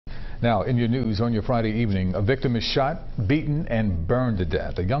Now, in your news on your Friday evening, a victim is shot, beaten, and burned to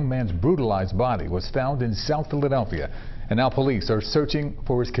death. A young man's brutalized body was found in South Philadelphia, and now police are searching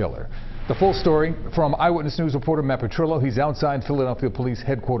for his killer. The full story from Eyewitness News reporter Matt Petrillo. He's outside Philadelphia Police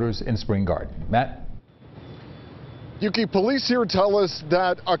headquarters in Spring Garden. Matt? Yuki, police here tell us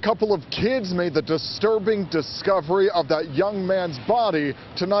that a couple of kids made the disturbing discovery of that young man's body.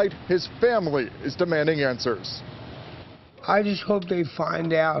 Tonight, his family is demanding answers. I just hope they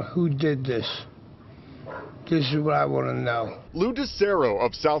find out who did this. This is what I want to know. Lou DeCero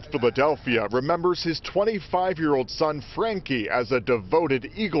of South Philadelphia remembers his 25-year-old son Frankie as a devoted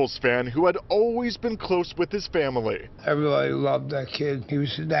Eagles fan who had always been close with his family. Everybody loved that kid. He would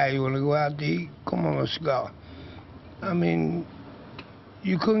say, "Dad, you want to go out to eat? Come on, let's go." I mean,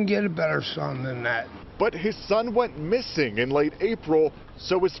 you couldn't get a better son than that. But his son went missing in late April,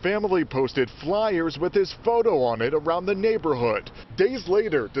 so his family posted flyers with his photo on it around the neighborhood. Days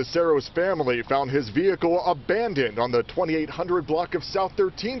later, DeCero's family found his vehicle abandoned on the 2800 block of South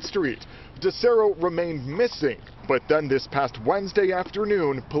 13th Street. DeCero remained missing, but then this past Wednesday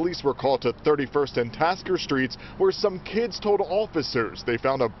afternoon, police were called to 31st and Tasker Streets, where some kids told officers they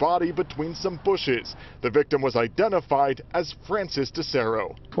found a body between some bushes. The victim was identified as Francis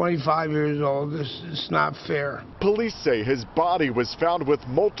DeCero. 25 years old, this is not fair. Police say his body was found with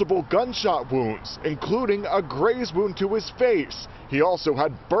multiple gunshot wounds, including a graze wound to his face. He also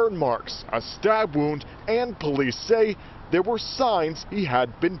had burn marks, a stab wound, and police say there were signs he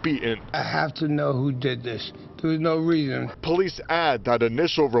had been beaten. I have to know who did this. There was no reason. Police add that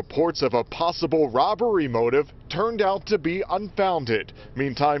initial reports of a possible robbery motive turned out to be unfounded.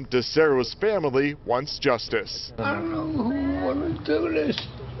 Meantime, DeCero's family wants justice. I don't know who would do this.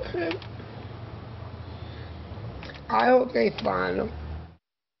 I hope they find him.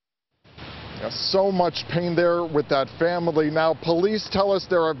 So much pain there with that family. Now, police tell us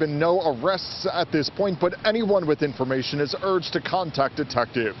there have been no arrests at this point, but anyone with information is urged to contact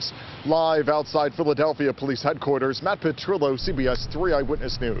detectives. Live outside Philadelphia Police Headquarters, Matt Petrillo, CBS 3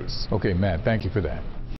 Eyewitness News. Okay, Matt, thank you for that.